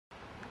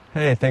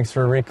Hey, thanks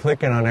for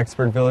re-clicking on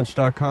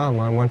ExpertVillage.com.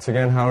 I'm once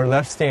again Howard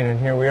Lefstein, and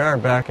here we are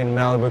back in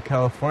Malibu,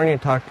 California,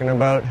 talking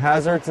about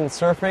hazards in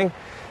surfing,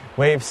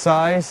 wave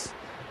size,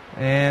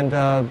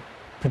 and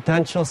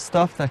potential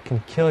stuff that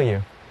can kill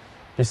you,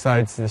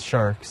 besides the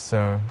sharks.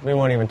 So we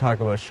won't even talk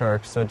about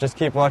sharks. So just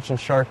keep watching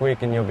Shark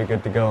Week, and you'll be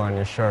good to go on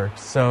your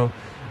sharks. So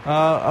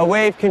a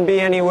wave can be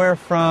anywhere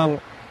from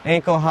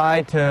ankle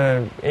high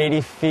to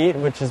 80 feet,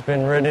 which has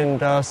been ridden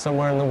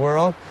somewhere in the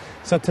world.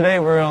 So today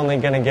we're only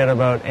going to get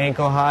about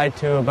ankle high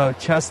to about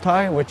chest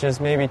high, which is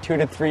maybe 2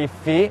 to 3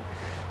 feet.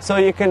 So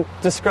you can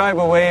describe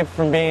a wave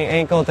from being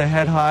ankle to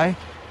head high,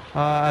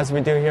 as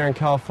we do here in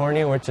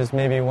California, which is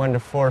maybe 1 to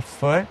 4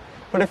 foot.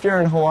 But if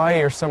you're in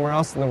Hawaii or somewhere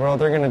else in the world,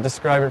 they're going to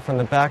describe it from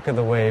the back of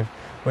the wave,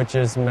 which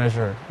is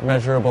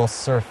measurable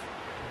surf.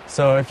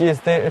 So if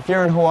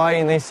you're in Hawaii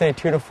and they say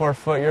 2 to 4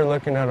 foot, you're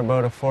looking at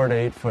about a 4 to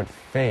 8 foot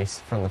face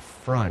from the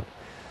front.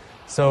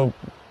 So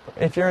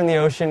if you're in the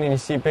ocean and you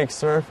see big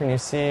surf and you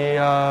see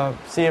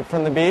it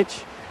from the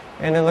beach,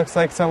 and it looks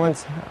like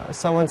someone's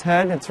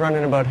head, it's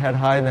running about head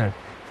high then.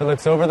 If it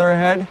looks over their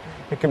head,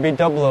 it could be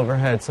double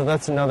overhead. So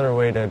that's another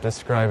way to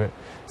describe it.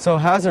 So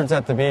hazards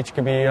at the beach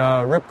could be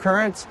rip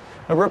currents.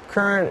 A rip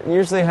current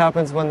usually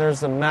happens when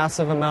there's a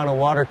massive amount of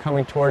water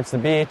coming towards the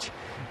beach,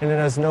 and it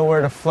has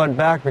nowhere to flood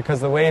back because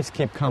the waves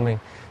keep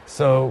coming.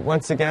 So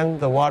once again,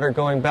 the water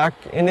going back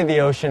into the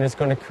ocean is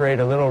going to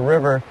create a little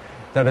river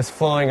that is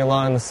flowing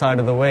along the side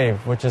of the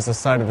wave, which is the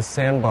side of the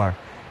sandbar.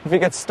 If you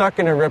get stuck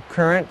in a rip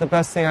current, the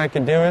best thing I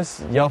could do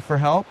is yell for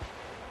help,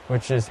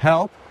 which is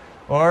help,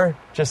 or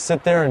just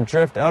sit there and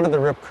drift out of the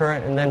rip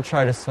current and then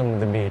try to swim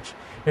to the beach.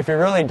 If you're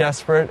really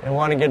desperate and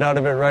want to get out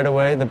of it right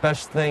away, the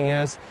best thing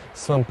is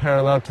swim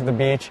parallel to the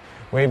beach,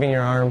 waving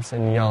your arms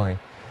and yelling.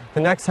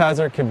 The next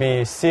hazard could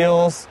be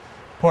seals,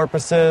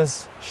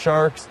 porpoises,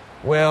 sharks,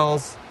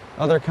 whales,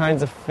 other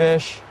kinds of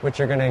fish which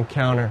you're going to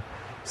encounter.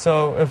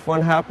 So if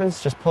one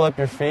happens, just pull up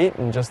your feet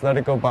and just let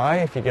it go by.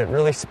 If you get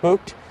really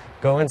spooked,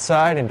 go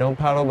inside and don't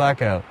paddle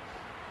back out.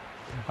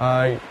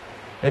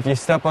 If you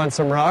step on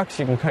some rocks,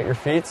 you can cut your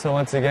feet. So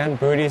once again,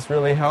 booties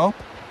really help.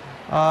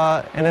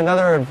 And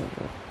another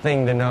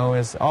thing to know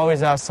is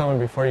always ask someone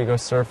before you go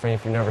surfing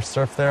if you've never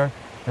surfed there,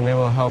 and they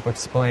will help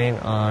explain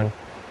on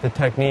the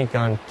technique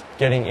on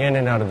getting in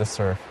and out of the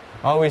surf.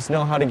 Always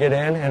know how to get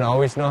in and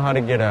always know how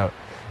to get out.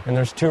 And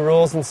there's 2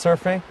 rules in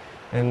surfing,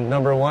 and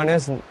number 1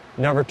 is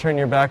never turn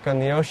your back on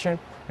the ocean,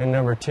 and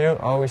number 2,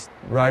 always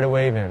ride a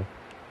wave in.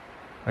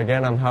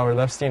 Again, I'm Howard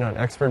Lefstein on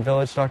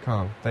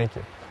ExpertVillage.com. Thank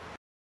you.